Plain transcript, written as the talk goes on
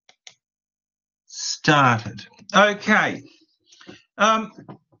started. Okay. Good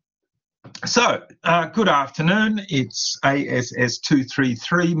afternoon. It's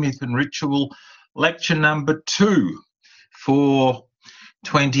ASS233 Myth and Ritual lecture number 2 for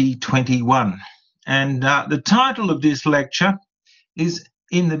 2021. And the title of this lecture is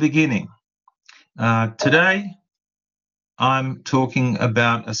In the Beginning. Today, I'm talking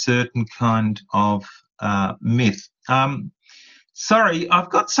about a certain kind of myth. Sorry, I've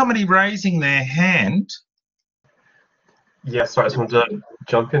got somebody raising their hand. Yes, sorry, I just wanted to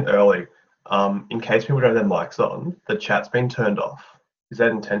jump in early. In case people don't have their mics on, the chat's been turned off. Is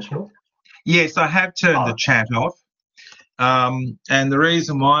that intentional? Yes, I have turned the chat off. And the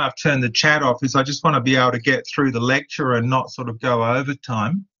reason why I've turned the chat off is I just want to be able to get through the lecture and not sort of go over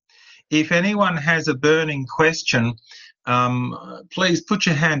time. If anyone has a burning question, please put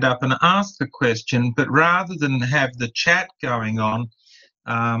your hand up and ask the question, but rather than have the chat going on,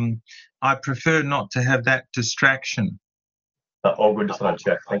 I prefer not to have that distraction. All good, just want to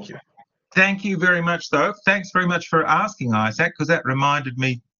check. Thank you. Thank you very much, though. Thanks very much for asking, Isaac, because that reminded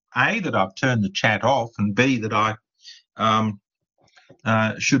me, A, that I've turned the chat off, and B, that I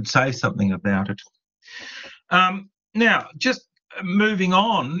should say something about it. Now, just moving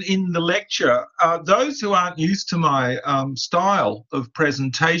on in the lecture, those who aren't used to my style of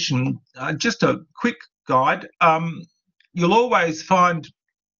presentation, just a quick guide. You'll always find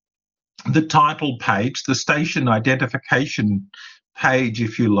the title page, the station identification page,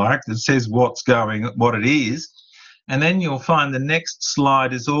 if you like, that says what it is. And then you'll find the next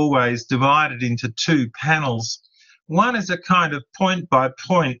slide is always divided into 2 panels. One is a kind of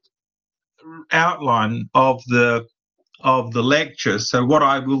point-by-point outline of the lecture. So what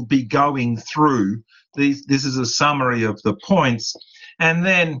I will be going through, this is a summary of the points. And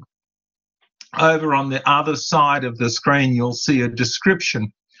then over on the other side of the screen, you'll see a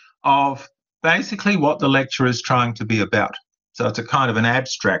description of basically what the lecture is trying to be about. So it's a kind of an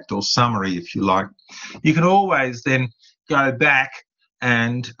abstract or summary, if you like. You can always then go back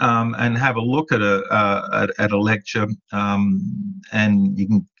and have a look at a lecture, and you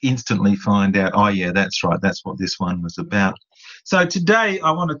can instantly find out, oh yeah, that's right, that's what this one was about. So today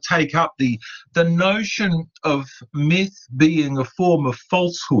I want to take up the notion of myth being a form of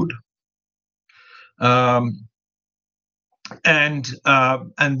falsehood. And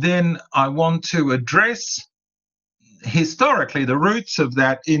then I want to address historically the roots of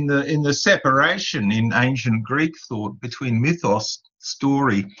that in the separation in ancient Greek thought between mythos,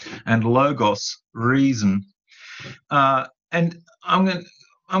 story, and logos, reason. And I'm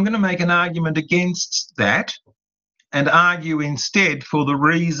going to make an argument against that and argue instead for the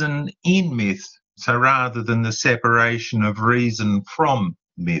reason in myth, so rather than the separation of reason from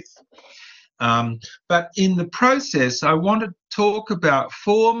myth. But in the process, I want to talk about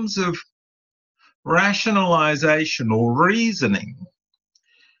forms of rationalization or reasoning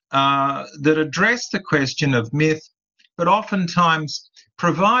that address the question of myth, but oftentimes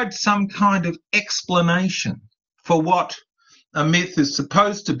provide some kind of explanation for what a myth is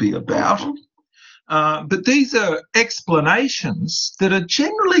supposed to be about. But these are explanations that are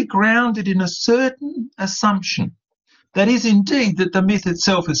generally grounded in a certain assumption, that is indeed that the myth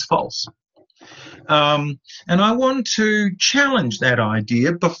itself is false. And I want to challenge that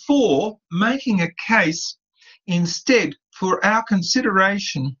idea before making a case instead for our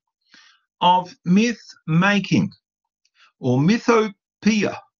consideration of myth making or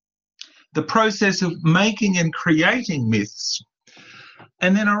mythopoeia, the process of making and creating myths.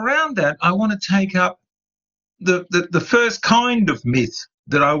 And then around that, I want to take up the first kind of myth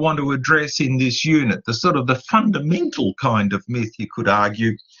that I want to address in this unit, the sort of the fundamental kind of myth, you could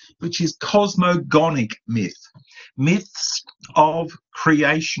argue, which is cosmogonic myth, myths of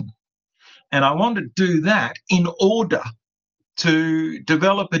creation. And I want to do that in order to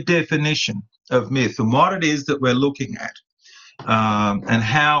develop a definition of myth and what it is that we're looking at, and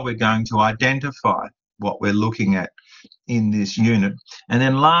how we're going to identify what we're looking at in this unit. And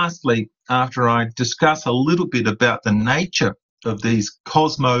then lastly, after I discuss a little bit about the nature of these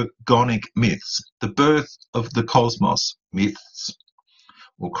cosmogonic myths, the birth of the cosmos myths,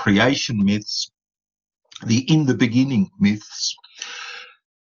 or creation myths, the in the beginning myths,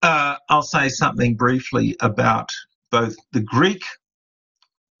 I'll say something briefly about both the Greek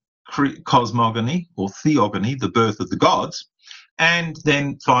cosmogony or theogony, the birth of the gods, and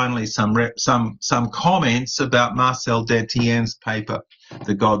then finally some comments about Marcel Detien's paper,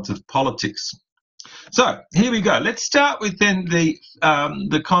 The Gods of Politics. So here we go. Let's start with then the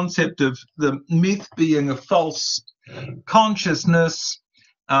concept of the myth being a false consciousness,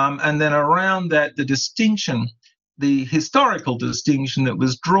 and then around that the distinction, the historical distinction that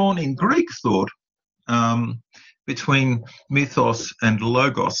was drawn in Greek thought between mythos and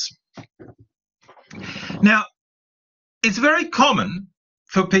logos. Now, it's very common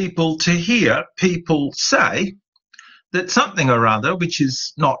for people to hear people say that something or other, which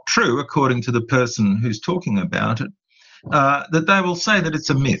is not true according to the person who's talking about it, that they will say that it's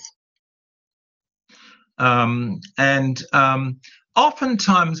a myth.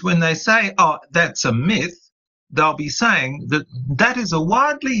 Oftentimes when they say, oh, that's a myth, they'll be saying that that is a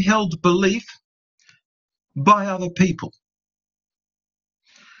widely held belief by other people.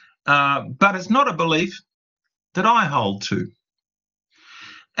 But it's not a belief that I hold to.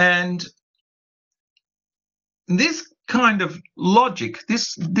 And this kind of logic,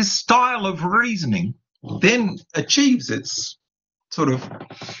 this style of reasoning, then achieves its sort of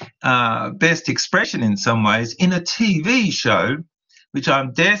best expression in some ways in a TV show, which I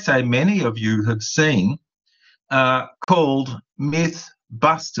dare say many of you have seen, called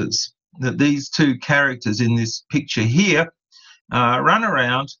Mythbusters. That these two characters in this picture here run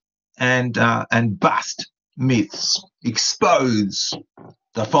around and bust myths, expose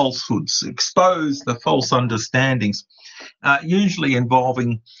the falsehoods, expose the false understandings, usually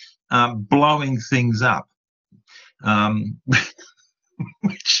involving blowing things up,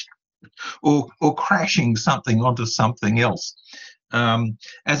 or crashing something onto something else.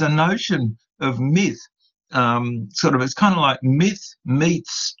 As a notion of myth, sort of, it's kind of like myth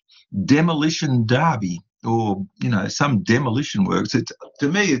meets demolition derby, or some demolition works. To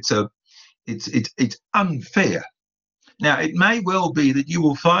me, it's unfair. Now, it may well be that you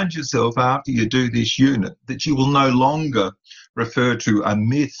will find yourself, after you do this unit, that you will no longer refer to a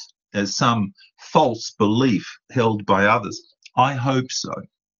myth as some false belief held by others. I hope so.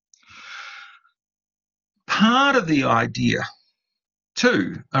 Part of the idea,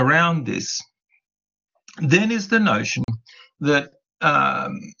 too, around this, then, is the notion that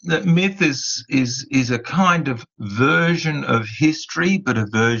that myth is a kind of version of history, but a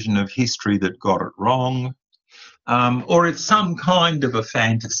version of history that got it wrong. Or it's some kind of a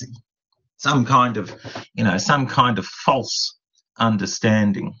fantasy, some kind of false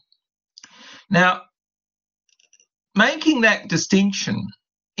understanding. Now, making that distinction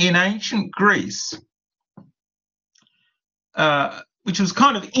in ancient Greece, which was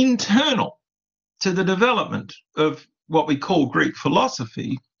kind of internal to the development of what we call Greek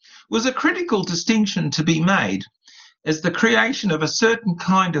philosophy, was a critical distinction to be made as the creation of a certain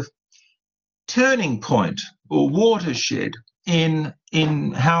kind of turning point or watershed in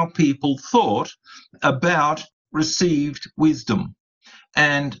how people thought about received wisdom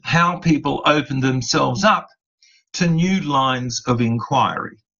and how people opened themselves up to new lines of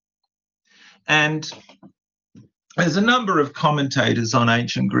inquiry. And there's a number of commentators on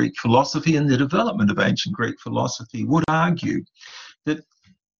ancient Greek philosophy and the development of ancient Greek philosophy would argue that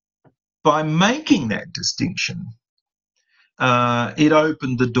by making that distinction, it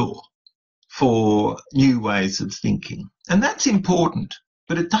opened the door for new ways of thinking. And that's important,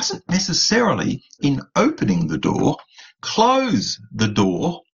 but it doesn't necessarily, in opening the door, close the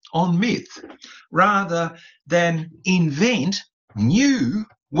door on myth, rather than invent new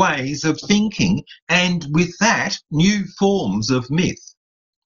ways of thinking, and with that, new forms of myth.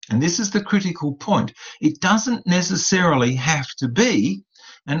 And this is the critical point. It doesn't necessarily have to be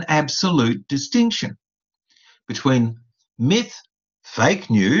an absolute distinction between myth, fake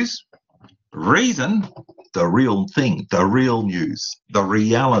news, reason, the real thing, the real news, the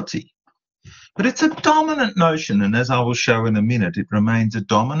reality. But it's a dominant notion, and as I will show in a minute, it remains a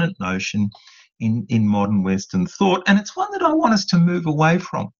dominant notion in modern Western thought, and it's one that I want us to move away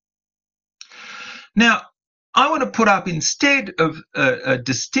from. Now, I want to put up, instead of a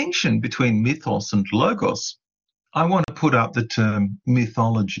distinction between mythos and logos, I want to put up the term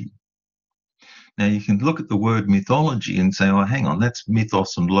mythology. Now, you can look at the word mythology and say, oh, hang on, that's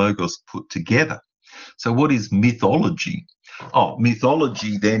mythos and logos put together. So what is mythology? Oh,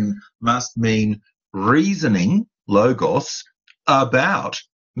 mythology then must mean reasoning, logos, about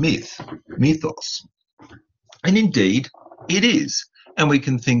myth, mythos. And indeed, it is. And we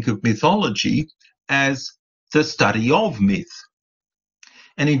can think of mythology as the study of myth.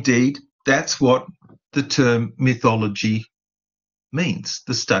 And indeed, that's what the term mythology means,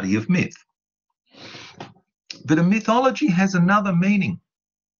 the study of myth. But a mythology has another meaning,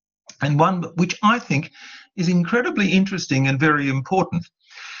 and one which I think is incredibly interesting and very important.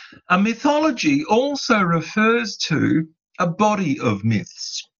 A mythology also refers to a body of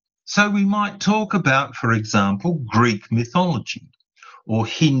myths. So we might talk about, for example, Greek mythology, or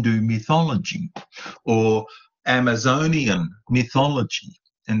Hindu mythology, or Amazonian mythology.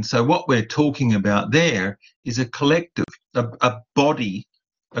 And so what we're talking about there is a collective, a body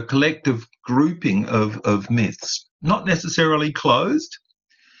a collective grouping of myths, not necessarily closed,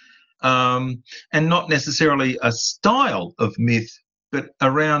 and not necessarily a style of myth, but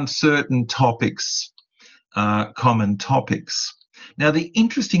around certain topics, common topics. Now, the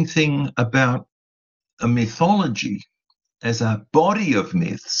interesting thing about a mythology as a body of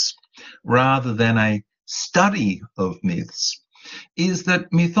myths rather than a study of myths is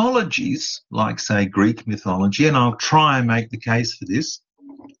that mythologies, like, say, Greek mythology, and I'll try and make the case for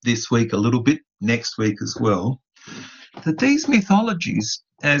this week a little bit, next week as well, that these mythologies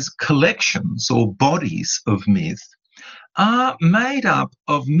as collections or bodies of myth are made up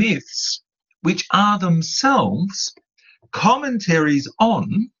of myths which are themselves commentaries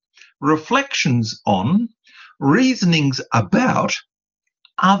on, reflections on, reasonings about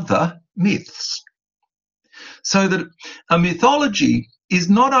other myths. So that a mythology is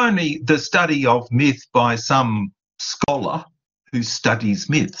not only the study of myth by some scholar who studies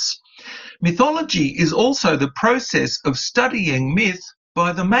myths. Mythology is also the process of studying myth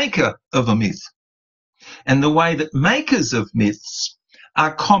by the maker of a myth, and the way that makers of myths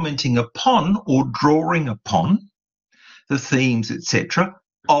are commenting upon or drawing upon the themes, etc.,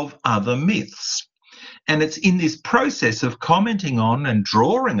 of other myths. And it's in this process of commenting on and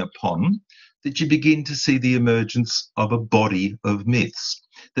drawing upon that you begin to see the emergence of a body of myths.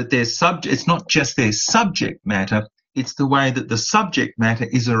 That it's not just their subject matter, it's the way that the subject matter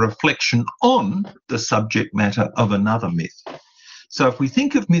is a reflection on the subject matter of another myth. So if we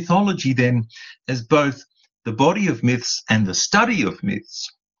think of mythology then as both the body of myths and the study of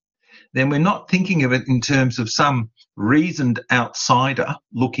myths, then we're not thinking of it in terms of some reasoned outsider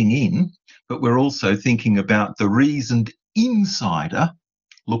looking in, but we're also thinking about the reasoned insider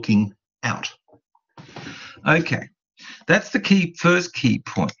looking out. Okay, that's the first key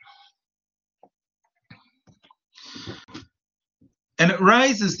point. And it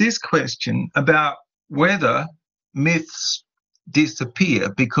raises this question about whether myths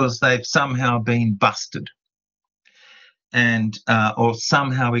disappear because they've somehow been busted and or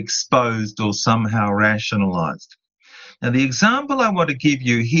somehow exposed or somehow rationalized. Now, the example I want to give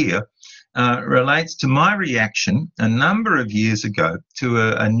you here relates to my reaction a number of years ago to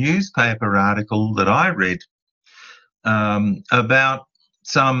a newspaper article that I read about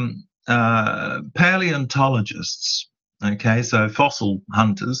some paleontologists, okay, so fossil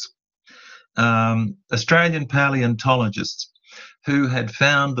hunters, Australian paleontologists who had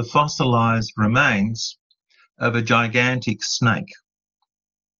found the fossilized remains of a gigantic snake.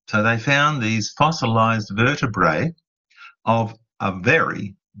 So they found these fossilized vertebrae of a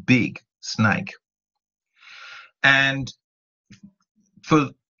very big snake. And for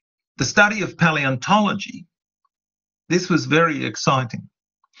the study of paleontology, this was very exciting.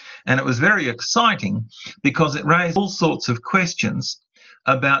 And it was very exciting because it raised all sorts of questions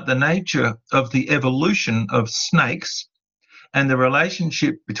about the nature of the evolution of snakes and the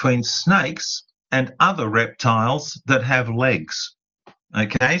relationship between snakes and other reptiles that have legs.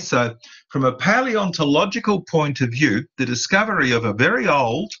 Okay, so from a paleontological point of view, the discovery of a very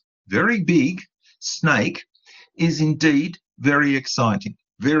old, very big snake is indeed very exciting,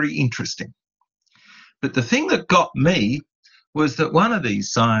 very interesting. But the thing that got me was that one of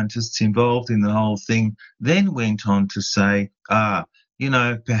these scientists involved in the whole thing then went on to say,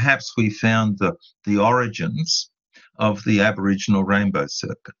 perhaps we found the origins of the Aboriginal rainbow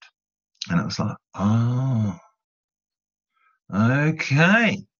serpent. And I was like, oh,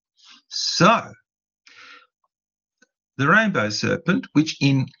 okay. So the rainbow serpent, which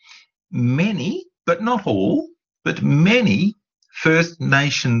in many, but not all, but many First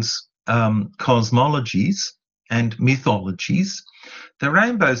Nations cosmologies and mythologies, the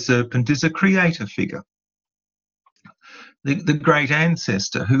rainbow serpent is a creator figure. The great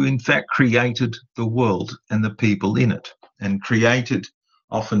ancestor who in fact created the world and the people in it and created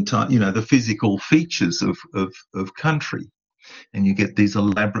oftentimes, the physical features of country. And you get these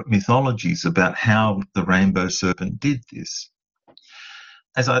elaborate mythologies about how the rainbow serpent did this.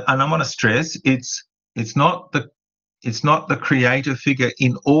 And I want to stress, it's not the creator figure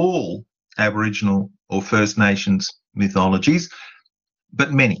in all Aboriginal or First Nations mythologies,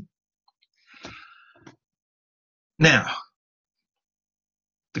 but many. Now,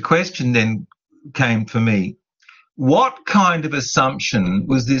 the question then came for me, what kind of assumption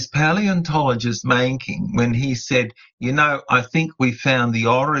was this paleontologist making when he said, I think we found the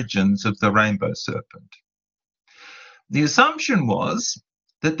origins of the rainbow serpent? The assumption was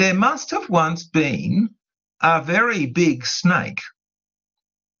that there must have once been a very big snake,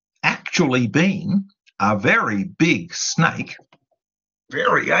 actually been a very big snake,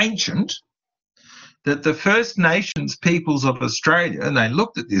 very ancient, that the First Nations peoples of Australia, and they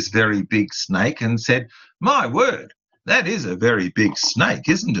looked at this very big snake and said, my word, that is a very big snake,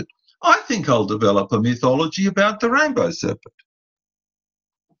 isn't it? I think I'll develop a mythology about the rainbow serpent.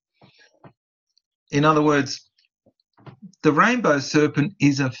 In other words, the rainbow serpent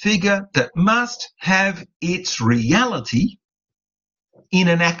is a figure that must have its reality in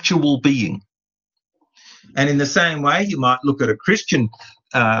an actual being. And in the same way, you might look at a Christian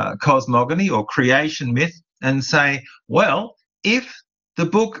cosmogony or creation myth and say, well, if the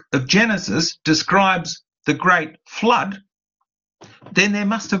book of Genesis describes the great flood, then there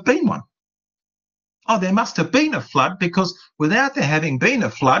must have been one. Oh, there must have been a flood, because without there having been a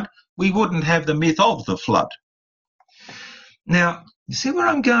flood, we wouldn't have the myth of the flood. Now, you see where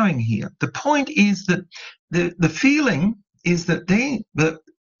I'm going here? The point is that the feeling is that the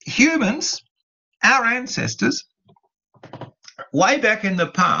humans, our ancestors, way back in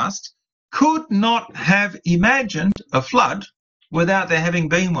the past, could not have imagined a flood without there having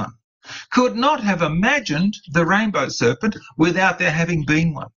been one, could not have imagined the rainbow serpent without there having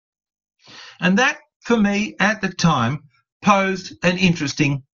been one. And that, for me, at the time, posed an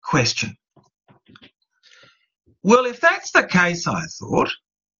interesting question. Well, if that's the case, I thought,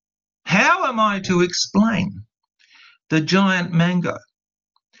 how am I to explain the giant mango,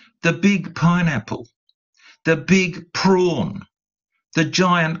 the big pineapple, the big prawn, the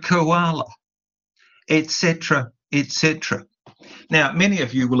giant koala, etc., etc.? Now, many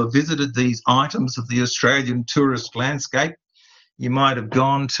of you will have visited these items of the Australian tourist landscape. You might have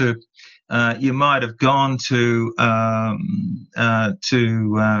gone to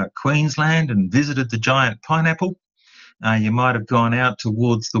Queensland and visited the giant pineapple. You might have gone out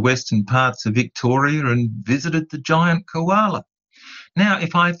towards the western parts of Victoria and visited the giant koala. Now,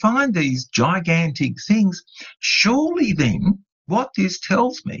 if I find these gigantic things, surely then what this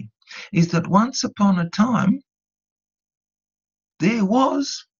tells me is that once upon a time there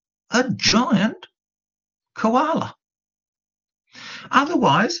was a giant koala.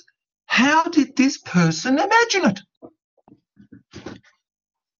 Otherwise, how did this person imagine it?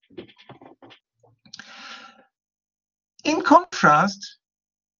 In contrast,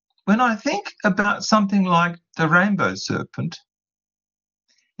 when I think about something like the rainbow serpent,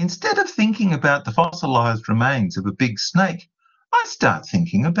 instead of thinking about the fossilized remains of a big snake, I start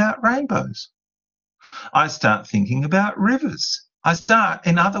thinking about rainbows. I start thinking about rivers. I start,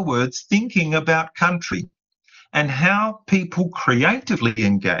 in other words, thinking about country and how people creatively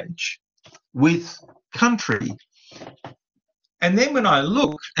engage with country. And then when I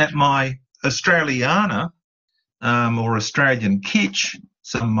look at my Australiana, or Australian kitsch,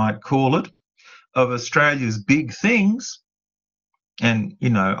 some might call it, of Australia's big things, and,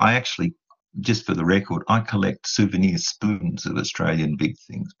 you know, I actually, just for the record, I collect souvenir spoons of Australian big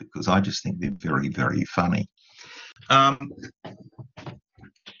things because I just think they're very, very funny.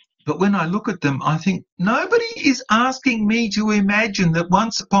 But when I look at them, I think nobody is asking me to imagine that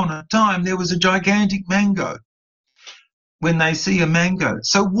once upon a time there was a gigantic mango when they see a mango.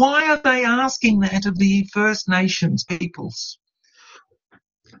 So why are they asking that of the First Nations peoples?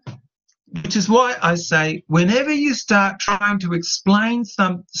 Which is why I say, whenever you start trying to explain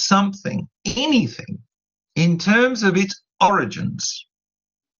something, anything, in terms of its origins,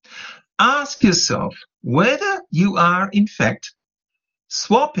 ask yourself whether you are, in fact,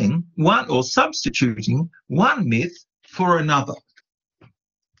 swapping one or substituting one myth for another,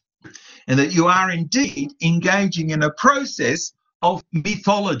 and that you are indeed engaging in a process of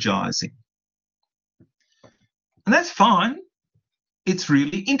mythologizing. And that's fine. It's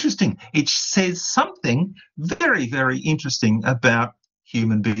really interesting. It says something very, very interesting about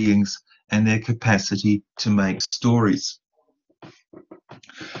human beings and their capacity to make stories.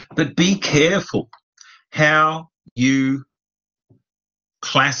 But be careful how you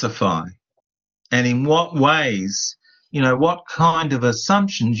classify and in what ways, you know, what kind of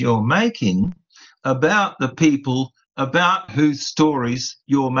assumptions you're making about the people about whose stories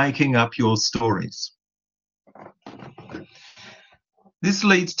you're making up your stories. This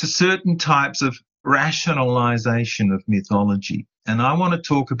leads to certain types of rationalization of mythology. And I want to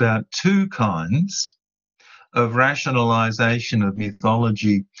talk about two kinds of rationalization of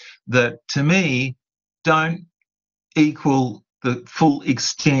mythology that, to me, don't equal the full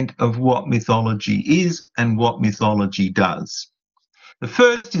extent of what mythology is and what mythology does. The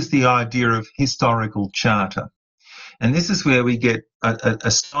first is the idea of historical charter. And this is where we get a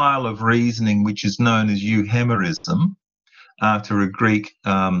style of reasoning which is known as euhemerism, after a Greek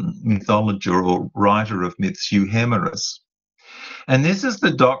mythologist or writer of myths, Euhemerus. And this is the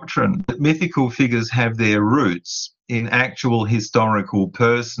doctrine that mythical figures have their roots in actual historical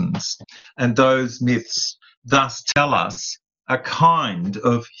persons, and those myths thus tell us a kind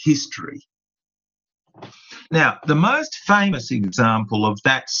of history. Now, the most famous example of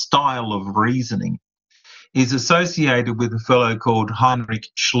that style of reasoning is associated with a fellow called Heinrich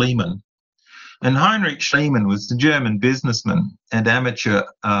Schliemann. And Heinrich Schliemann was the German businessman and amateur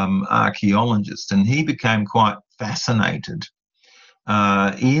archaeologist, and he became quite fascinated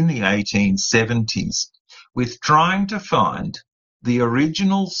in the 1870s with trying to find the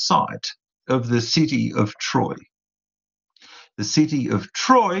original site of the city of Troy. The city of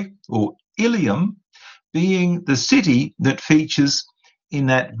Troy, or Ilium, being the city that features in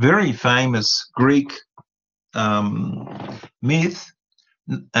that very famous Greek myth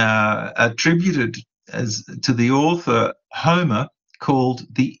attributed to the author Homer, called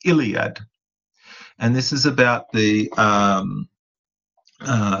the Iliad. And this is about the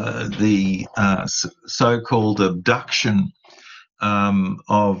so-called abduction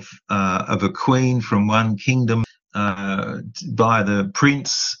of a queen from one kingdom by the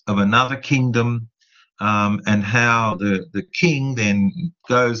prince of another kingdom, and how the king then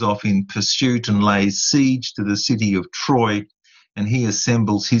goes off in pursuit and lays siege to the city of Troy, and he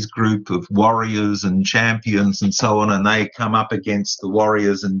assembles his group of warriors and champions and so on, and they come up against the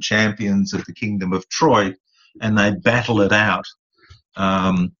warriors and champions of the kingdom of Troy, and they battle it out.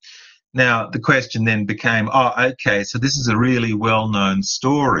 Now, the question then became, okay, so this is a really well-known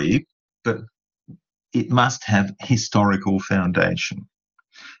story, but it must have historical foundation,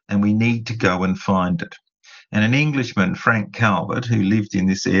 and we need to go and find it. And an Englishman, Frank Calvert, who lived in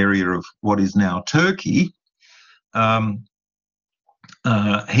this area of what is now Turkey,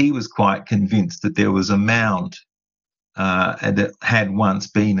 he was quite convinced that there was a mound that had once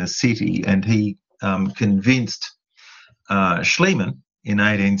been a city, and he convinced Schliemann in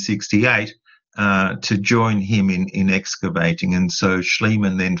 1868 to join him in excavating. And so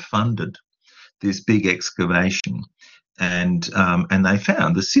Schliemann then funded this big excavation, and they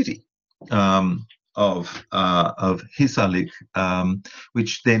found the city of Hisarlik,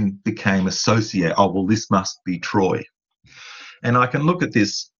 which then became associated. Oh, well, this must be Troy. And I can look at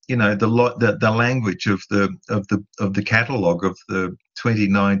this, the language of the catalogue of the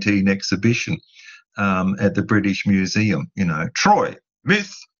 2019 exhibition at the British Museum. Troy,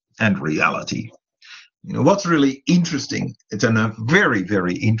 myth and reality. What's really interesting, it's a very,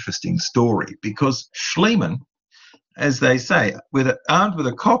 very interesting story, because Schliemann, as they say, armed with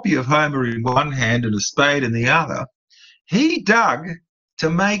a copy of Homer in one hand and a spade in the other, he dug to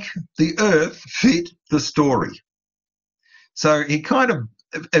make the earth fit the story. So he kind of,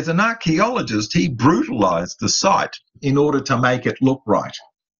 as an archaeologist, he brutalized the site in order to make it look right.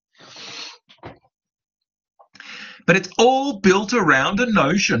 But it's all built around a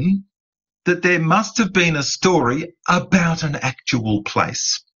notion that there must have been a story about an actual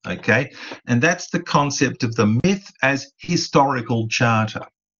place, okay? And that's the concept of the myth as historical charter.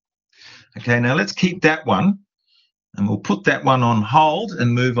 Okay, now let's keep that one, and we'll put that one on hold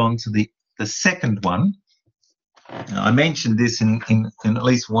and move on to the second one. Now, I mentioned this in at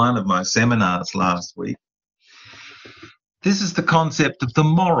least one of my seminars last week. This is the concept of the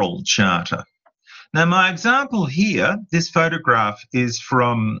moral charter. Now, my example here, this photograph is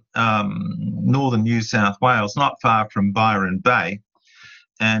from northern New South Wales, not far from Byron Bay,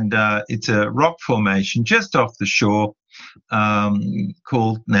 and it's a rock formation just off the shore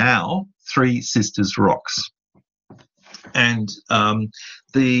called now Three Sisters Rocks. And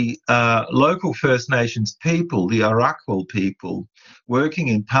the local First Nations people, the Arakwal people, working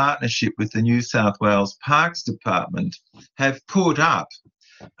in partnership with the New South Wales Parks Department, have put up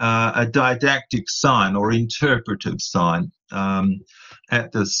a didactic sign or interpretive sign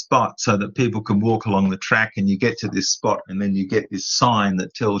at the spot so that people can walk along the track, and you get to this spot and then you get this sign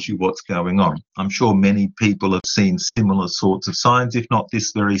that tells you what's going on. I'm sure many people have seen similar sorts of signs, if not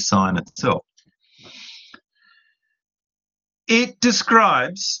this very sign itself. It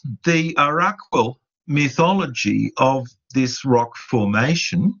describes the Arakwal mythology of this rock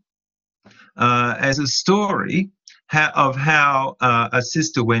formation as a story of how a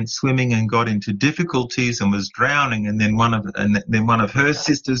sister went swimming and got into difficulties and was drowning, and then one of her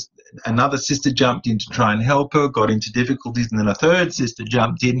sisters, another sister, jumped in to try and help her, got into difficulties, and then a third sister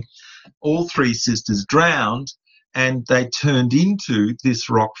jumped in. All three sisters drowned, and they turned into this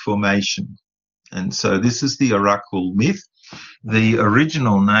rock formation. And so this is the Arakwal myth. The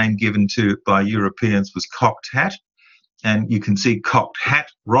original name given to it by Europeans was Cocked Hat, and you can see Cocked Hat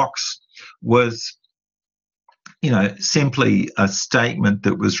Rocks was, simply a statement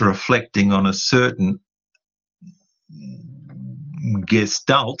that was reflecting on a certain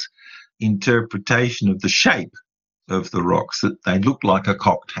gestalt interpretation of the shape of the rocks, that they look like a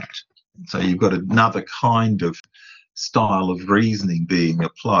cocked hat. So you've got another kind of style of reasoning being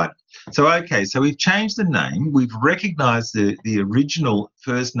applied. So, okay, so we've changed the name. We've recognised the original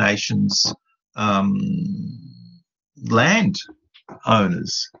First Nations land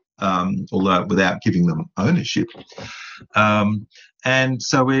owners, although without giving them ownership. And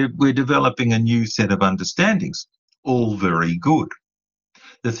so we're developing a new set of understandings, all very good.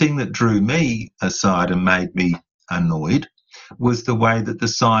 The thing that drew me aside and made me annoyed was the way that the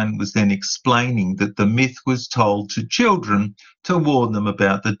sign was then explaining that the myth was told to children to warn them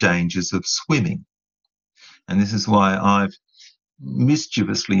about the dangers of swimming. And this is why I've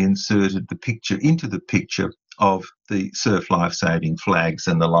mischievously inserted the picture into the picture of the surf life-saving flags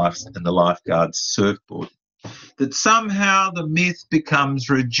and the lifeguards surfboard. That somehow the myth becomes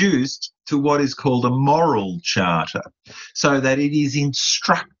reduced to what is called a moral charter, so that it is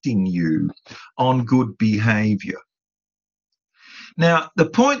instructing you on good behaviour. Now, the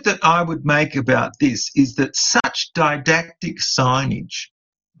point that I would make about this is that such didactic signage,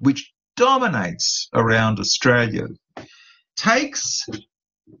 which dominates around Australia, takes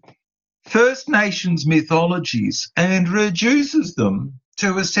First Nations mythologies and reduces them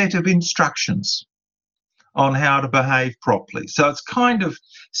to a set of instructions on how to behave properly. So it's kind of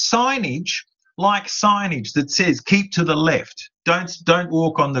signage, like signage that says keep to the left, don't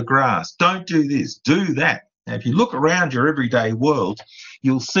walk on the grass, don't do this, do that. Now, if you look around your everyday world,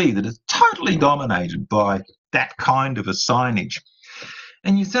 you'll see that it's totally dominated by that kind of a signage.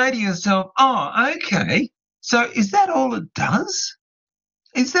 And you say to yourself, oh, okay, so is that all it does?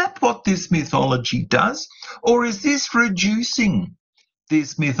 Is that what this mythology does? Or is this reducing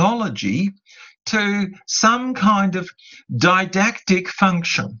this mythology to some kind of didactic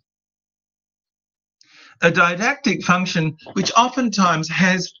function? A didactic function which oftentimes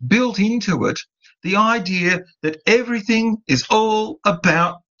has built into it the idea that everything is all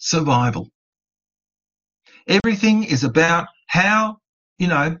about survival. Everything is about how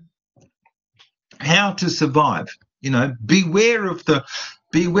to survive. Beware of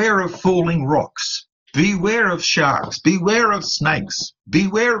falling rocks, beware of sharks, beware of snakes,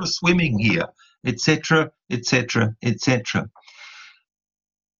 beware of swimming here, etc., etc., etc.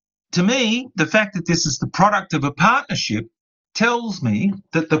 To me, the fact that this is the product of a partnership tells me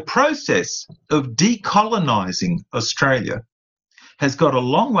that the process of decolonising Australia has got a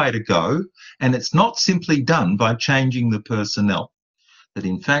long way to go, and it's not simply done by changing the personnel. That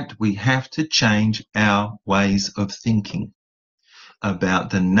in fact we have to change our ways of thinking about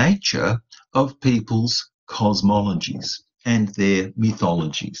the nature of people's cosmologies and their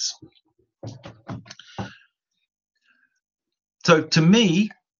mythologies. So to me,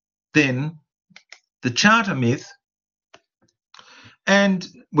 then, the charter myth, and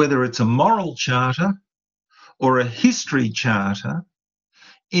whether it's a moral charter or a history charter,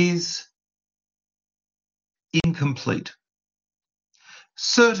 is incomplete.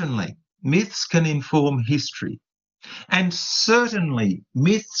 Certainly, myths can inform history, and certainly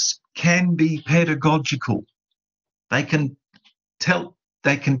myths can be pedagogical. They can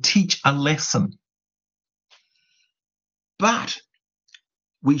teach a lesson. But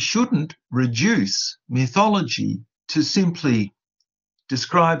we shouldn't reduce mythology to simply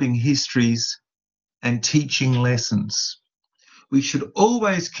describing histories and teaching lessons. We should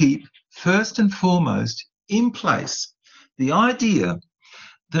always keep, first and foremost, in place the idea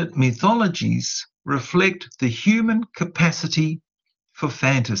that mythologies reflect the human capacity for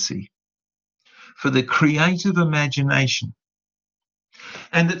fantasy, for the creative imagination,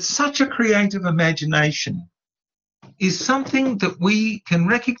 and that such a creative imagination is something that we can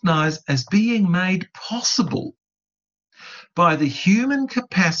recognise as being made possible by the human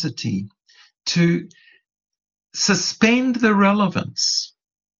capacity to suspend the relevance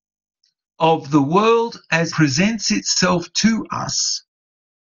of the world as presents itself to us,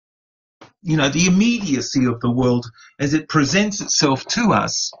 the immediacy of the world as it presents itself to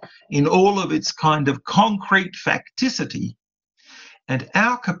us in all of its kind of concrete facticity, and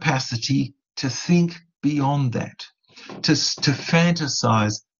our capacity to think beyond that, to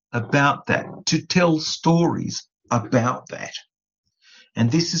fantasize about that, to tell stories about that.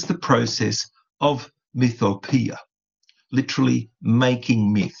 And this is the process of mythopoeia, literally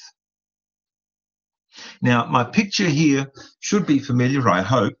making myth. Now, my picture here should be familiar, I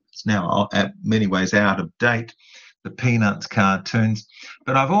hope. It's now in many ways out of date, the Peanuts cartoons.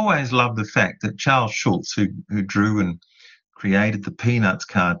 But I've always loved the fact that Charles Schulz, who drew and created the Peanuts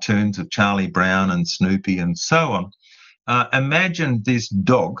cartoons of Charlie Brown and Snoopy and so on, imagined this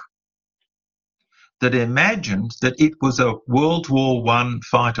dog that imagined that it was a World War I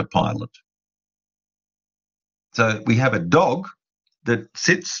fighter pilot. So we have a dog that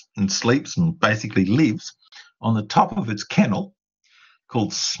sits and sleeps and basically lives on the top of its kennel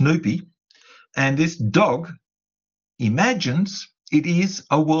called Snoopy. And this dog imagines it is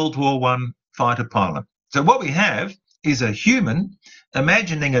a World War I fighter pilot. So what we have is a human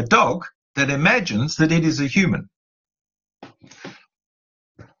imagining a dog that imagines that it is a human.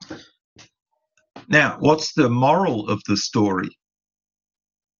 Now, what's the moral of the story?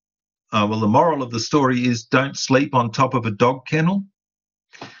 Well, the moral of the story is don't sleep on top of a dog kennel.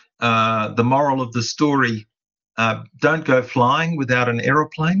 The moral of the story, don't go flying without an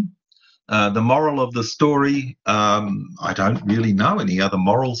aeroplane. The moral of the story, I don't really know any other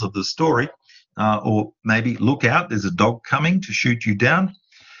morals of the story. Or maybe look out, there's a dog coming to shoot you down.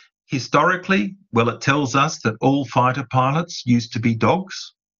 Historically, well, it tells us that all fighter pilots used to be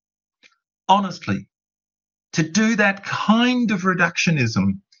dogs. Honestly, to do that kind of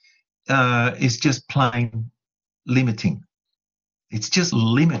reductionism is just plain limiting. It's just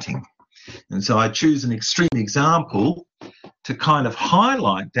limiting. And so I choose an extreme example to kind of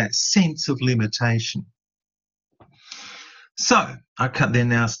highlight that sense of limitation. So I can then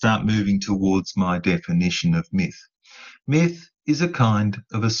now start moving towards my definition of myth. Myth is a kind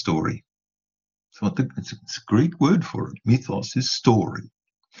of a story. It's a Greek word for it. Mythos is story.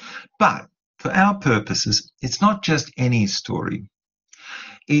 But for our purposes, it's not just any story.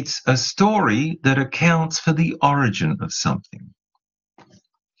 It's a story that accounts for the origin of something.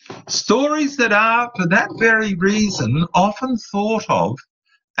 Stories that are, for that very reason, often thought of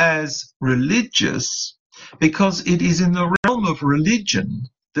as religious, because it is in the realm of religion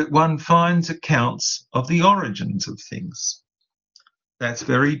that one finds accounts of the origins of things. That's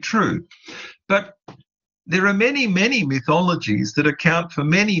very true. But there are many, many mythologies that account for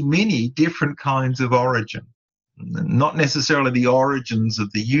many, many different kinds of origin, not necessarily the origins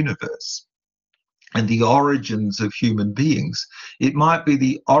of the universe and the origins of human beings. It might be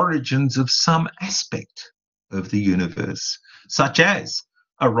the origins of some aspect of the universe, such as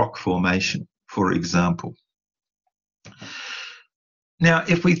a rock formation, for example. Now,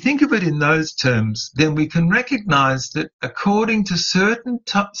 if we think of it in those terms, then we can recognize that according to certain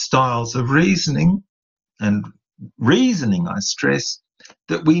styles of reasoning, and reasoning, I stress,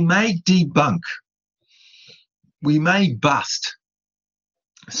 that we may debunk, we may bust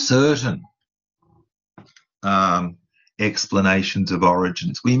certain explanations of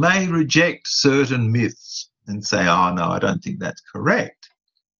origins. We may reject certain myths and say, oh, no, I don't think that's correct.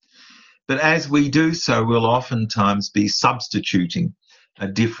 But as we do so, we'll oftentimes be substituting a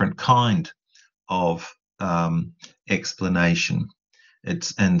different kind of explanation,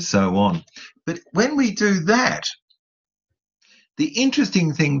 and so on. But when we do that, the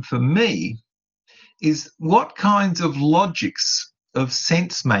interesting thing for me is what kinds of logics of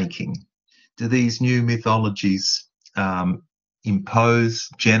sense-making do these new mythologies impose,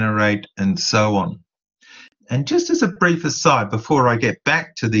 generate, and so on. And just as a brief aside, before I get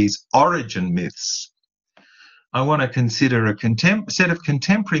back to these origin myths, I want to consider a set of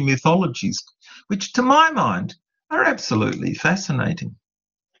contemporary mythologies, which to my mind are absolutely fascinating.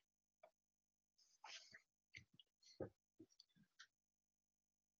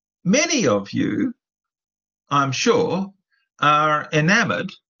 Many of you, I'm sure, are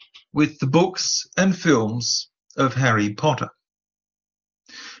enamored with the books and films of Harry Potter.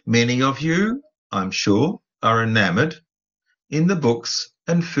 Many of you, I'm sure, are enamored in the books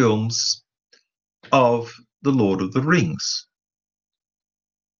and films of The Lord of the Rings.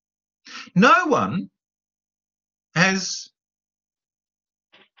 No one has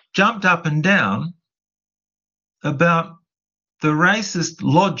jumped up and down about the racist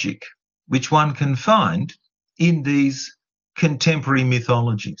logic which one can find in these contemporary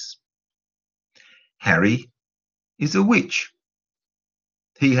mythologies. Harry is a witch,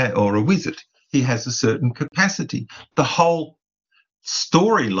 or a wizard. He has a certain capacity. The whole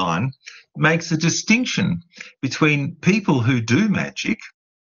storyline makes a distinction between people who do magic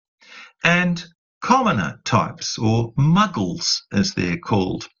and commoner types, or muggles as they're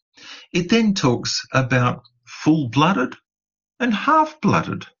called. It then talks about full-blooded and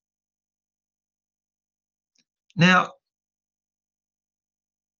half-blooded. Now,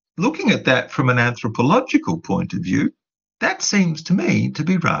 looking at that from an anthropological point of view, that seems to me to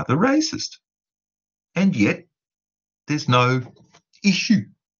be rather racist. And yet, there's no issue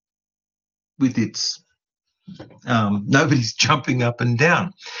with its, nobody's jumping up and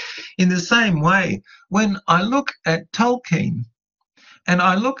down. In the same way, when I look at Tolkien and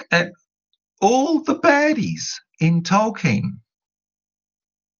I look at all the baddies in Tolkien,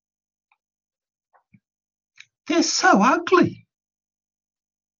 they're so ugly.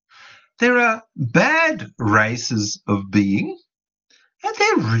 there are bad races of being, and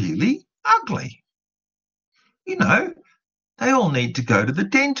they're really ugly. You know, they all need to go to the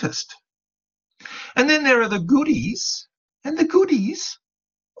dentist. And then there are the goodies, and the goodies,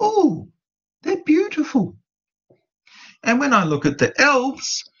 oh, they're beautiful. And when I look at the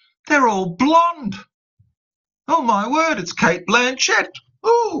elves, they're all blonde. Oh, my word, it's Kate Blanchett.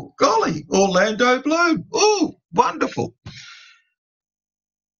 Oh, golly, Orlando Bloom. Oh, wonderful.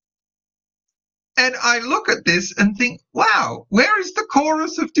 And I look at this and think, wow, where is the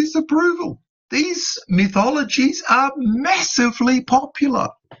chorus of disapproval? These mythologies are massively popular.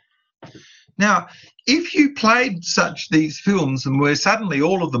 Now, if you played these films and where suddenly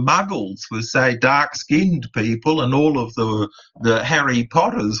all of the muggles were, say, dark-skinned people and all of the Harry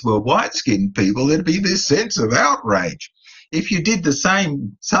Potters were white-skinned people, there'd be this sense of outrage. If you did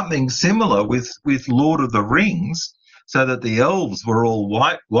something similar with Lord of the Rings, so that the elves were all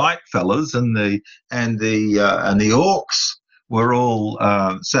white fellas and the orcs were all,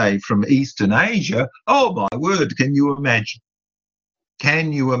 say, from Eastern Asia, oh, my word, can you imagine?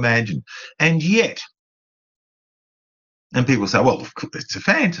 Can you imagine? And yet, and people say, well, of course, it's a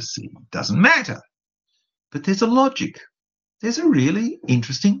fantasy. It doesn't matter. But there's a logic. There's a really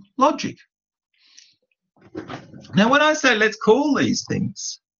interesting logic. Now, when I say let's call these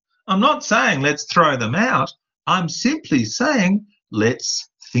things, I'm not saying let's throw them out. I'm simply saying let's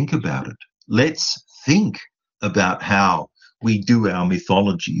think about it. Let's think about how we do our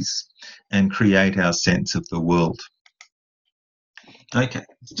mythologies and create our sense of the world. Okay,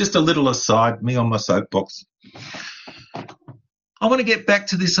 just a little aside, me on my soapbox. I want to get back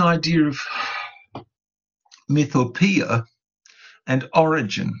to this idea of mythopoeia and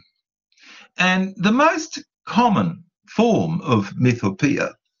origin. And the most common form of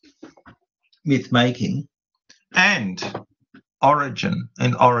mythopoeia, myth-making, and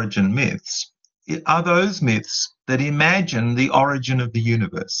origin myths are those myths that imagine the origin of the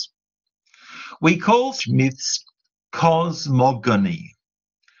universe. We call myths cosmogony.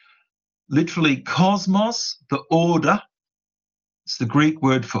 Literally cosmos, the order. It's the Greek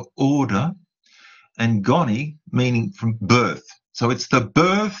word for order, and goni, meaning from birth. So it's the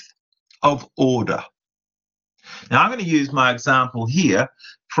birth of order. Now I'm going to use my example here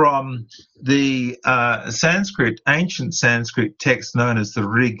from the ancient Sanskrit text known as the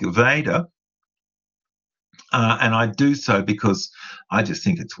Rig Veda. And I do so because I just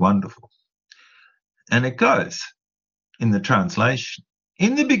think it's wonderful. And it goes in the translation.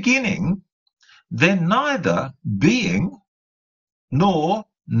 In the beginning, there neither being nor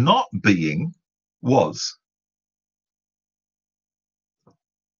not being was.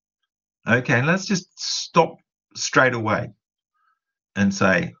 Okay, let's just stop straight away and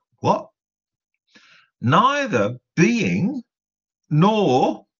say, what? Neither being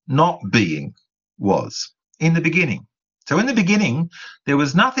nor not being was in the beginning. So in the beginning, there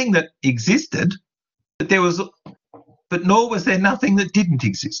was nothing that existed, but nor was there nothing that didn't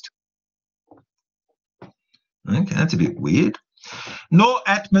exist. Okay, that's a bit weird. Nor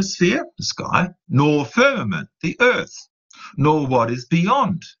atmosphere, the sky, nor firmament, the earth, nor what is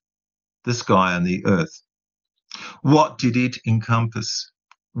beyond the sky and the earth. What did it encompass?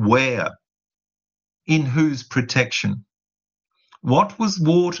 Where? In whose protection? What was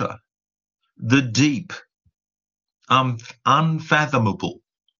water? The deep, unfathomable,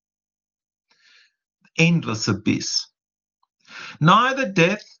 endless abyss. Neither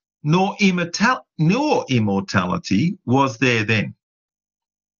death nor immortality was there then.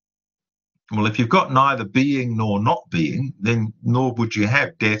 Well, if you've got neither being nor not being, then nor would you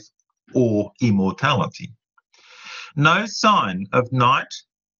have death or immortality. No sign of night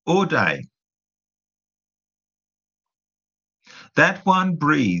or day. That one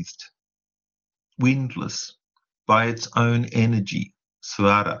breathed, windless, by its own energy,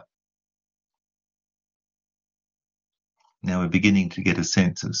 svara. Now we're beginning to get a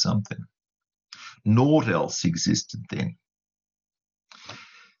sense of something. Naught else existed then.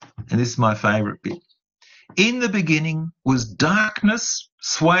 And this is my favourite bit. In the beginning was darkness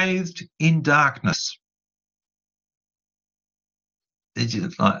swathed in darkness. It's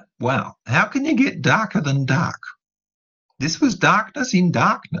just like, wow, how can you get darker than dark? This was darkness in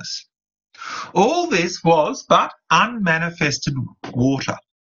darkness. All this was but unmanifested water.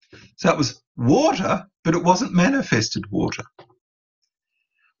 So it was water, but it wasn't manifested water.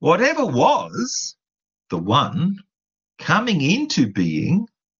 Whatever was, the one, coming into being,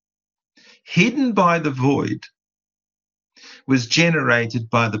 hidden by the void, was generated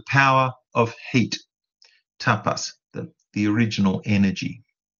by the power of heat, tapas, the original energy.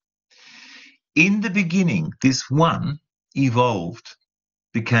 In the beginning, this one evolved.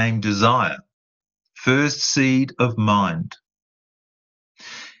 became desire, first seed of mind.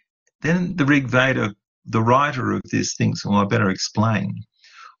 Then the Rig Veda, the writer of this, thinks, well, I better explain.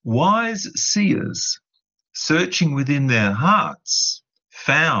 Wise seers, searching within their hearts,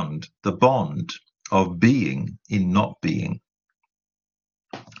 found the bond of being in not being.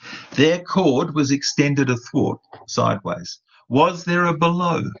 Their cord was extended athwart, sideways. Was there a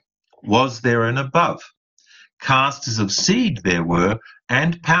below? Was there an above? Casters of seed there were,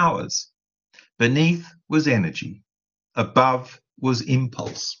 and powers. Beneath was energy. Above was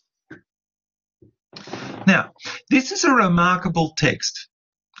impulse. Now, this is a remarkable text,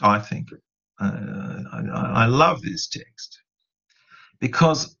 I think. I love this text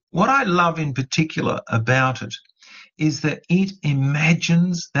because what I love in particular about it is that it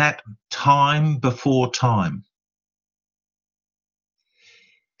imagines that time before time,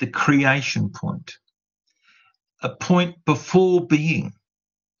 the creation point, a point before being,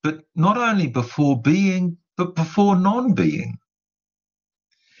 but not only before being, but before non-being.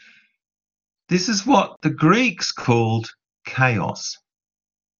 This is what the Greeks called chaos,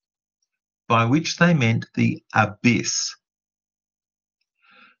 by which they meant the abyss.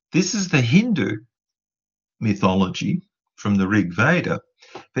 This is the Hindu mythology from the Rig Veda,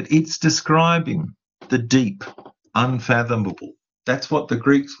 but it's describing the deep, unfathomable. That's what the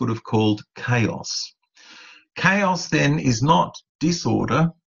Greeks would have called chaos. Chaos then is not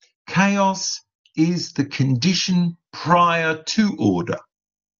disorder. Chaos is the condition prior to order.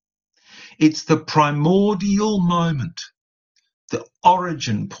 It's the primordial moment, the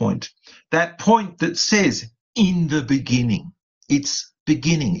origin point, that point that says in the beginning. It's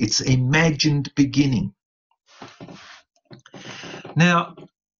beginning, it's imagined beginning. Now,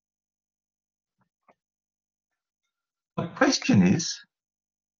 my question is,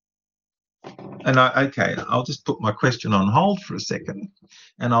 and I'll just put my question on hold for a second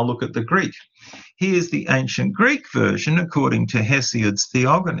and I'll look at the Greek. Here's the ancient Greek version according to Hesiod's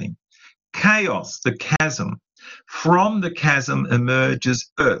Theogony. Chaos, the chasm. From the chasm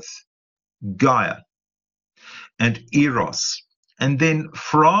emerges earth, Gaia, and Eros. And then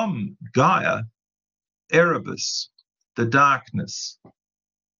from Gaia, Erebus, the darkness,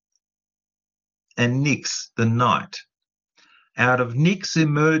 and Nyx, the night. Out of Nyx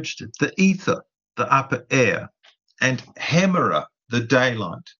emerged the ether, the upper air, and Hemera, the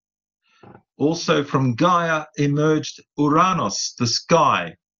daylight. Also from Gaia emerged Uranos, the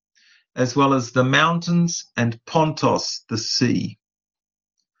sky, as well as the mountains and Pontos, the sea.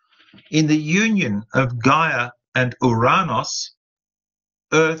 In the union of Gaia and Uranos,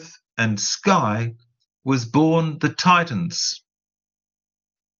 earth and sky, was born the Titans,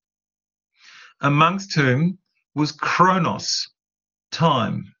 amongst whom was Kronos,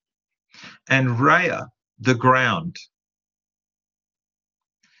 time, and Rhea, the ground.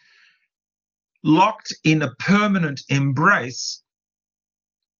 Locked in a permanent embrace,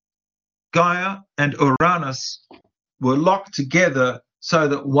 Gaia and Uranus were locked together so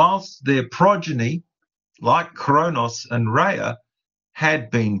that whilst their progeny, like Kronos and Rhea,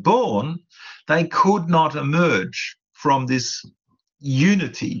 had been born, they could not emerge from this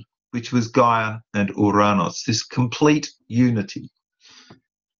unity, which was Gaia and Uranus, this complete unity.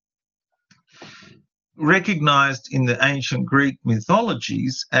 Recognized in the ancient Greek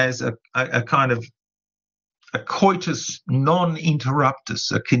mythologies as a kind of a coitus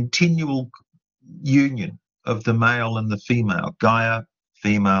non-interruptus, a continual union of the male and the female, Gaia,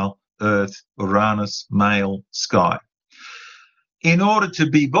 female, earth, Uranus, male, sky. In order to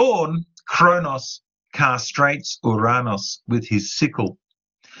be born, Kronos castrates Uranus with his sickle.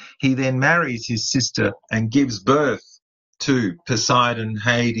 He then marries his sister and gives birth to Poseidon,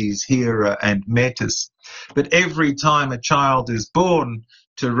 Hades, Hera, and Metis. But every time a child is born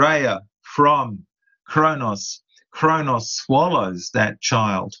to Rhea from Kronos, Kronos swallows that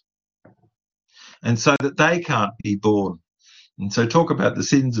child, and so that they can't be born. And so talk about the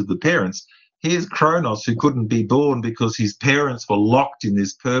sins of the parents. Here's Kronos, who couldn't be born because his parents were locked in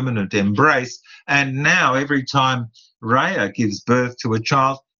this permanent embrace, and now every time Rhea gives birth to a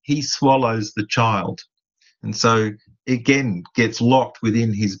child, he swallows the child. And so again gets locked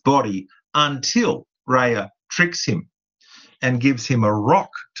within his body until Rhea tricks him and gives him a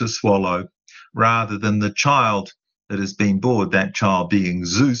rock to swallow rather than the child that has been born, that child being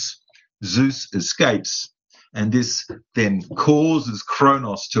Zeus. Zeus escapes, and this then causes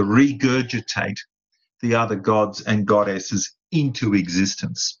Kronos to regurgitate the other gods and goddesses into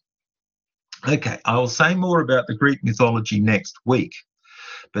existence. Okay, I will say more about the Greek mythology next week,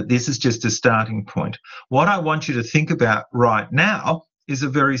 but this is just a starting point. What I want you to think about right now is a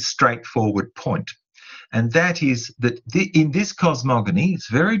very straightforward point, And that is that in this cosmogony, it's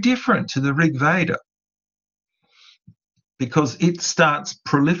very different to the Rig Veda, because it starts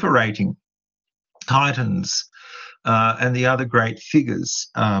proliferating Titans and the other great figures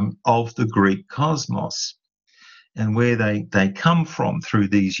of the Greek cosmos, and where they come from through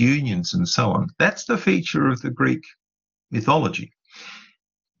these unions and so on. That's the feature of the Greek mythology.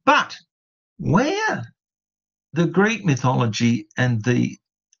 But where the Greek mythology and the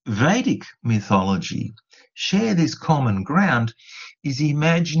Vedic mythology share this common ground is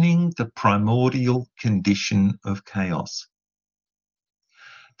imagining the primordial condition of chaos,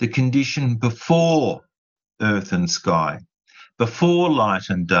 the condition before earth and sky, before light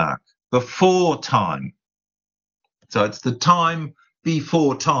and dark, before time. So it's the time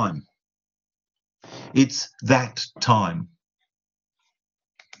before time. It's that time.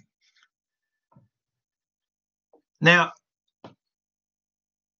 Now,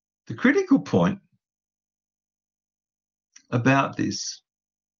 the critical point about this,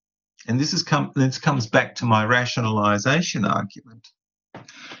 and this comes back to my rationalization argument,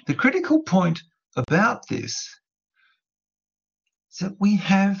 the critical point about this is that we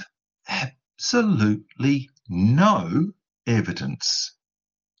have absolutely no evidence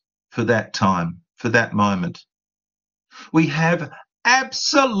for that time, for that moment. We have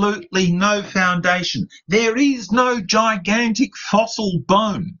absolutely no foundation. There is no gigantic fossil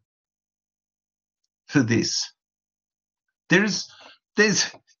bone for this. There's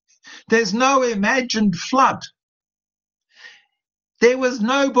no imagined flood. There was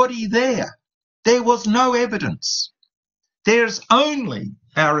nobody there. There was no evidence. There's only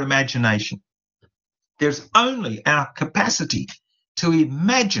our imagination. There's only our capacity to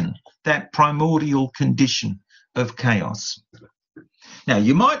imagine that primordial condition of chaos. Now,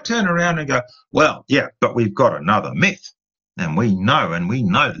 you might turn around and go, well, yeah, but we've got another myth, and we know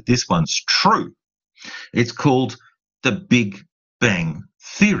that this one's true. It's called the Big Bang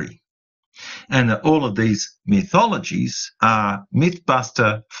Theory. And that all of these mythologies are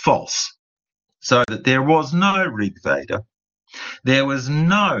mythbuster false. So that there was no Rig Veda, there was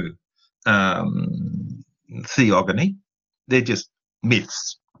no theogony, they're just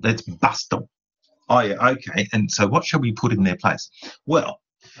myths. Let's bust them. Oh, yeah, okay. And so what shall we put in their place? Well,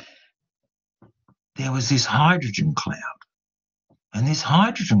 there was this hydrogen cloud. And this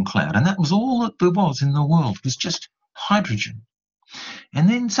hydrogen cloud, and that was all that there was in the world, was just hydrogen. And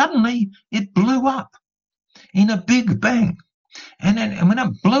then suddenly it blew up in a big bang. And when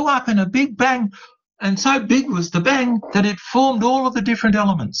it blew up in a big bang, and so big was the bang that it formed all of the different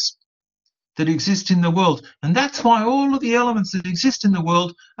elements that exist in the world. And that's why all of the elements that exist in the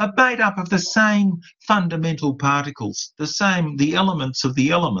world are made up of the same fundamental particles, the elements of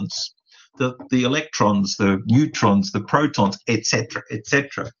the elements, the electrons, the neutrons, the protons, etc.,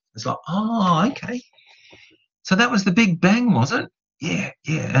 etc. It's like, oh, okay. So that was the Big Bang, was it? Yeah.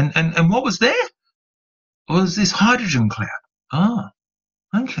 And what was there? Was this hydrogen cloud. Ah,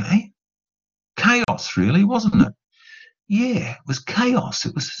 okay. Chaos, really, wasn't it? Yeah, it was chaos.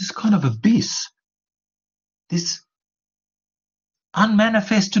 It was this kind of abyss, this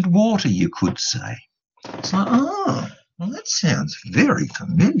unmanifested water, you could say. It's like, oh, well, that sounds very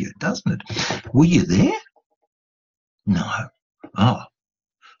familiar, doesn't it? Were you there? No. Oh.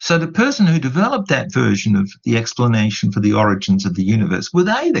 So the person who developed that version of the explanation for the origins of the universe, were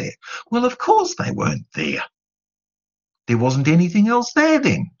they there? Well, of course they weren't there. There wasn't anything else there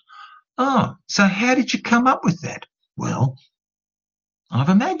then. Oh, so how did you come up with that? Well, I've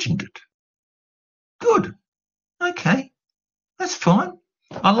imagined it. Good. Okay. That's fine.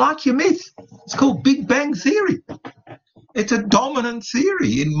 I like your myth. It's called Big Bang Theory. It's a dominant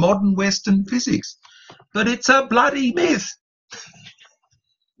theory in modern Western physics. But it's a bloody myth.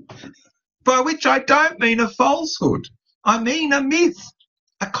 By which I don't mean a falsehood. I mean a myth,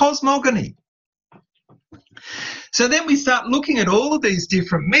 a cosmogony. So then we start looking at all of these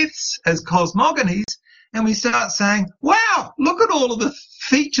different myths as cosmogonies, and we start saying, wow, look at all of the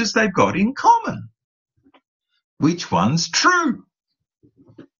features they've got in common. Which one's true?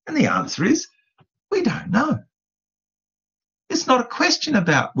 And the answer is, we don't know. It's not a question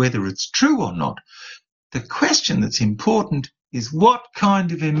about whether it's true or not. The question that's important is what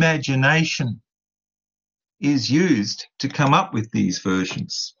kind of imagination is used to come up with these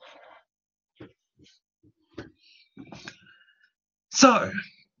versions. So,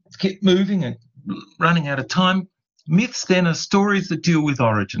 let's get moving and running out of time. Myths then are stories that deal with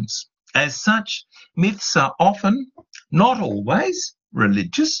origins. As such, myths are often, not always,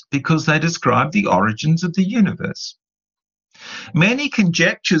 religious because they describe the origins of the universe. Many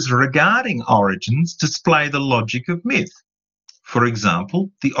conjectures regarding origins display the logic of myth. For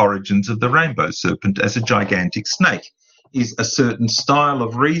example, the origins of the rainbow serpent as a gigantic snake is a certain style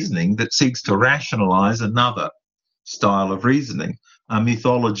of reasoning that seeks to rationalize another style of reasoning, a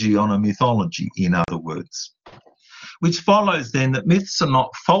mythology on a mythology, in other words. Which follows then that myths are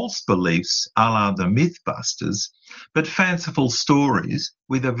not false beliefs a la the Mythbusters, but fanciful stories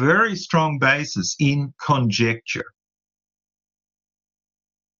with a very strong basis in conjecture.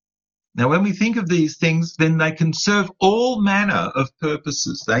 Now, when we think of these things, then they can serve all manner of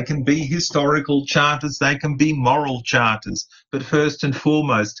purposes. They can be historical charters, they can be moral charters, but first and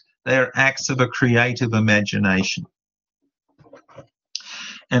foremost, they are acts of a creative imagination.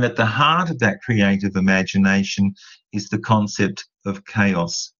 And at the heart of that creative imagination is the concept of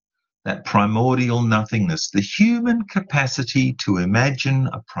chaos, that primordial nothingness, the human capacity to imagine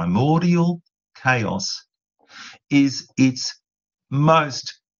a primordial chaos is its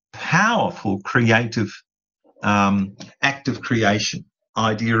most powerful creative act of creation,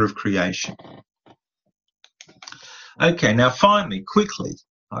 idea of creation. Okay, now finally, quickly,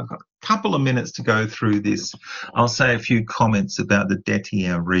 I've got a couple of minutes to go through this. I'll say a few comments about the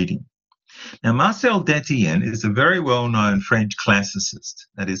Détienne reading. Now, Marcel Détienne is a very well-known French classicist,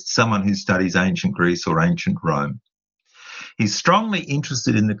 that is, someone who studies ancient Greece or ancient Rome. He's strongly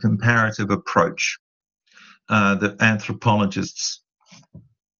interested in the comparative approach that anthropologists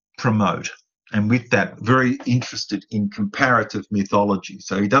promote, and with that, very interested in comparative mythology.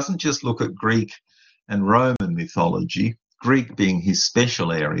 So he doesn't just look at Greek and Roman mythology, Greek being his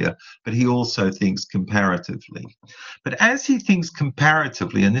special area, but he also thinks comparatively. But as he thinks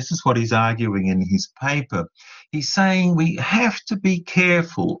comparatively, and this is what he's arguing in his paper, he's saying we have to be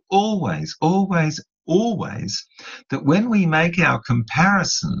careful always, always, always, that when we make our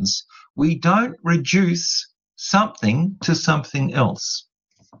comparisons, we don't reduce something to something else.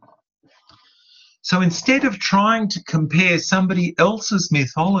 So instead of trying to compare somebody else's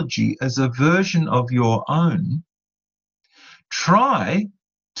mythology as a version of your own, try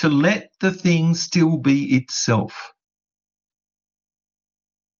to let the thing still be itself.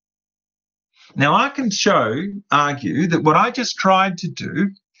 Now, I can argue that what I just tried to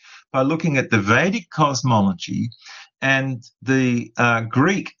do by looking at the Vedic cosmology and the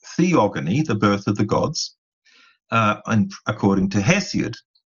Greek theogony, the birth of the gods, and according to Hesiod,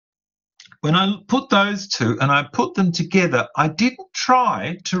 when I put those two and I put them together, I didn't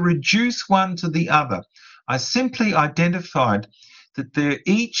try to reduce one to the other. I simply identified that they're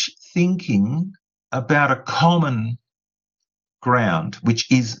each thinking about a common ground,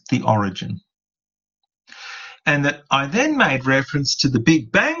 which is the origin. And that I then made reference to the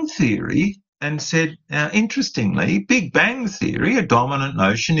Big Bang Theory and said, interestingly, Big Bang Theory, a dominant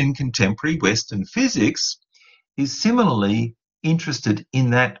notion in contemporary Western physics, is similarly interested in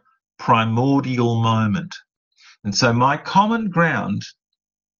that primordial moment. And so my common ground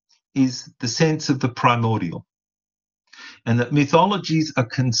is the sense of the primordial, and that mythologies are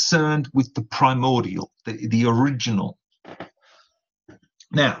concerned with the primordial, the original.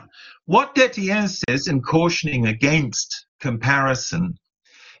 Now, what Détienne says in cautioning against comparison,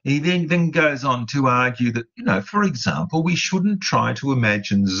 he then goes on to argue that, for example, we shouldn't try to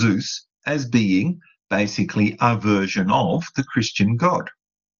imagine Zeus as being basically a version of the Christian God.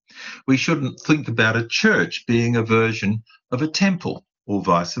 We shouldn't think about a church being a version of a temple, or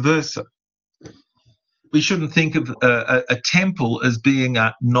vice versa. We shouldn't think of a temple as being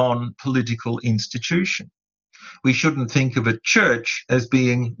a non-political institution. We shouldn't think of a church as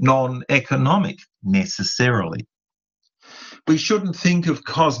being non-economic necessarily. We shouldn't think of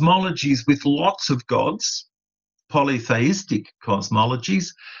cosmologies with lots of gods, polytheistic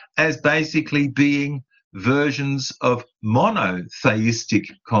cosmologies, as basically being versions of monotheistic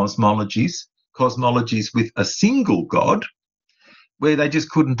cosmologies with a single God, where they just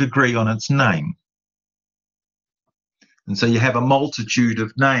couldn't agree on its name. And so you have a multitude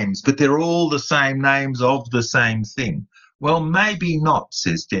of names, but they're all the same names of the same thing. Well, maybe not,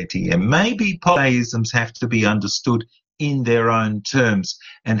 says Détienne. Maybe polytheisms have to be understood in their own terms,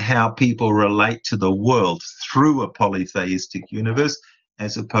 and how people relate to the world through a polytheistic universe,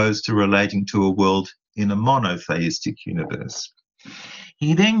 as opposed to relating to a world in a monotheistic universe.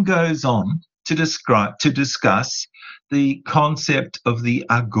 He then goes on to discuss the concept of the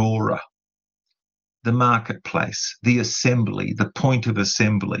agora, the marketplace, the assembly, the point of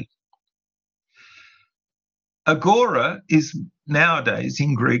assembly. Agora is nowadays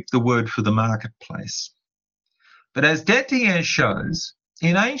in Greek the word for the marketplace. But as Détienne shows,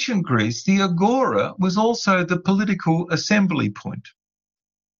 in ancient Greece, the agora was also the political assembly point.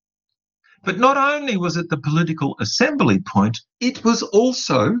 But not only was it the political assembly point, it was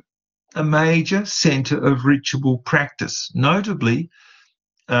also a major centre of ritual practice, notably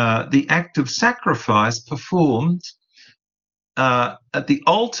the act of sacrifice performed at the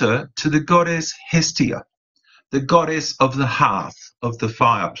altar to the goddess Hestia, the goddess of the hearth, of the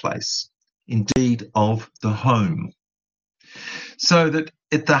fireplace, indeed of the home. So that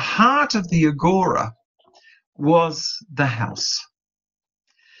at the heart of the agora was the house.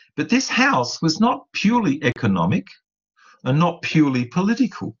 But this house was not purely economic and not purely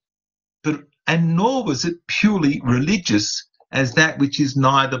political, and nor was it purely religious as that which is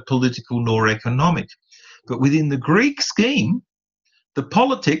neither political nor economic. But within the Greek scheme, the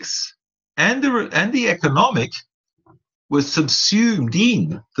politics and the economic were subsumed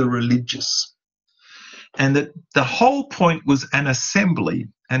in the religious. And that the whole point was an assembly,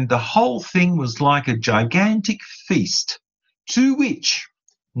 and the whole thing was like a gigantic feast to which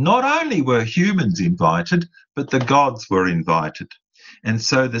not only were humans invited, but the gods were invited. And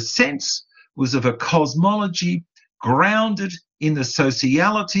so the sense was of a cosmology grounded in the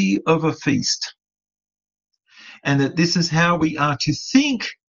sociality of a feast. And that this is how we are to think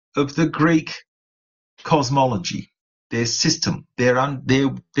of the Greek cosmology, their system, their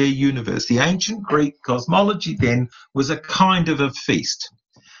universe. The ancient Greek cosmology then was a kind of a feast.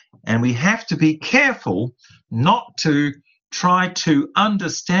 And we have to be careful not to try to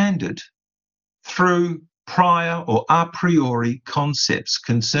understand it through prior or a priori concepts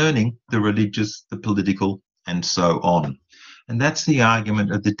concerning the religious, the political, and so on. And that's the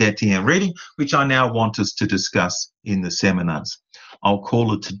argument of the Détienne reading, which I now want us to discuss in the seminars. I'll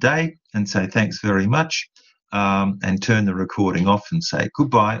call it today and say thanks very much, and turn the recording off and say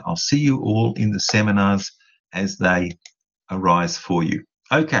goodbye. I'll see you all in the seminars as they arise for you.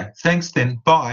 Okay, thanks then. Bye.